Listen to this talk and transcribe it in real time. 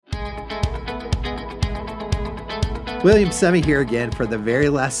William Semi here again for the very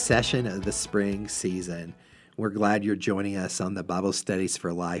last session of the spring season. We're glad you're joining us on the Bible Studies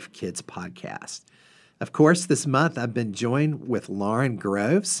for Life Kids podcast. Of course, this month I've been joined with Lauren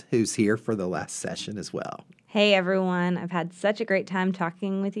Groves, who's here for the last session as well. Hey everyone, I've had such a great time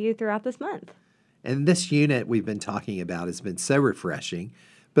talking with you throughout this month. And this unit we've been talking about has been so refreshing,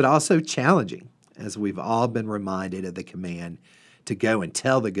 but also challenging, as we've all been reminded of the command to go and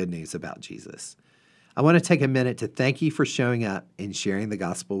tell the good news about Jesus. I want to take a minute to thank you for showing up and sharing the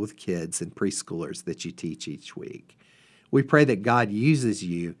gospel with kids and preschoolers that you teach each week. We pray that God uses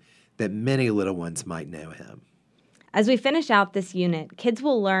you that many little ones might know him. As we finish out this unit, kids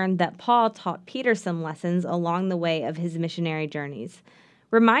will learn that Paul taught Peter some lessons along the way of his missionary journeys.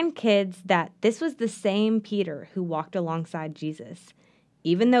 Remind kids that this was the same Peter who walked alongside Jesus.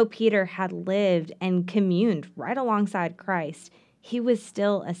 Even though Peter had lived and communed right alongside Christ, he was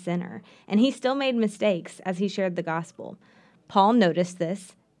still a sinner, and he still made mistakes as he shared the gospel. Paul noticed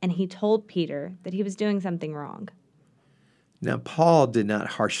this, and he told Peter that he was doing something wrong. Now, Paul did not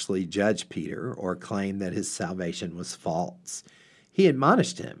harshly judge Peter or claim that his salvation was false. He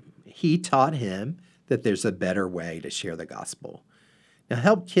admonished him. He taught him that there's a better way to share the gospel. Now,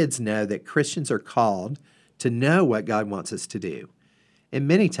 help kids know that Christians are called to know what God wants us to do. And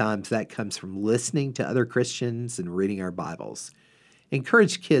many times that comes from listening to other Christians and reading our Bibles.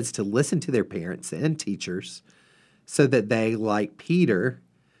 Encourage kids to listen to their parents and teachers so that they, like Peter,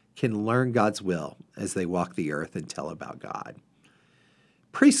 can learn God's will as they walk the earth and tell about God.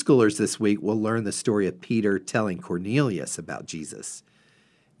 Preschoolers this week will learn the story of Peter telling Cornelius about Jesus.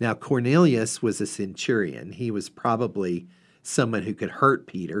 Now, Cornelius was a centurion. He was probably someone who could hurt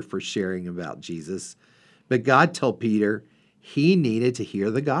Peter for sharing about Jesus. But God told Peter he needed to hear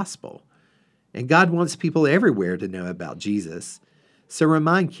the gospel. And God wants people everywhere to know about Jesus. So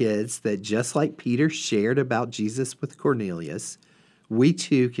remind kids that just like Peter shared about Jesus with Cornelius, we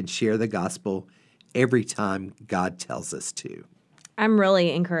too can share the gospel every time God tells us to. I'm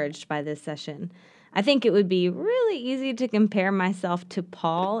really encouraged by this session. I think it would be really easy to compare myself to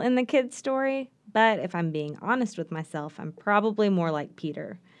Paul in the kids' story, but if I'm being honest with myself, I'm probably more like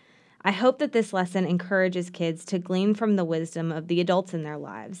Peter. I hope that this lesson encourages kids to glean from the wisdom of the adults in their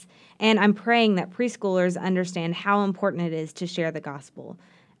lives, and I'm praying that preschoolers understand how important it is to share the gospel.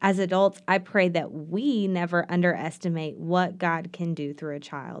 As adults, I pray that we never underestimate what God can do through a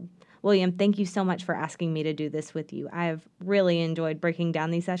child. William, thank you so much for asking me to do this with you. I have really enjoyed breaking down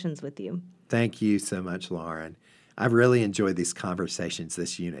these sessions with you. Thank you so much, Lauren. I've really enjoyed these conversations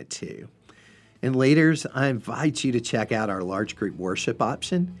this unit too. And leaders, I invite you to check out our large group worship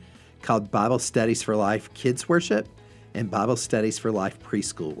option called Bible Studies for Life Kids Worship and Bible Studies for Life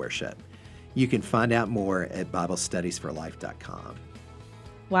Preschool Worship. You can find out more at BibleStudiesForLife.com.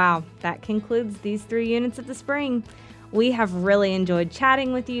 Wow, that concludes these 3 units of the spring. We have really enjoyed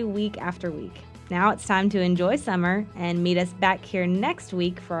chatting with you week after week. Now it's time to enjoy summer and meet us back here next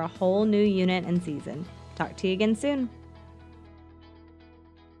week for a whole new unit and season. Talk to you again soon.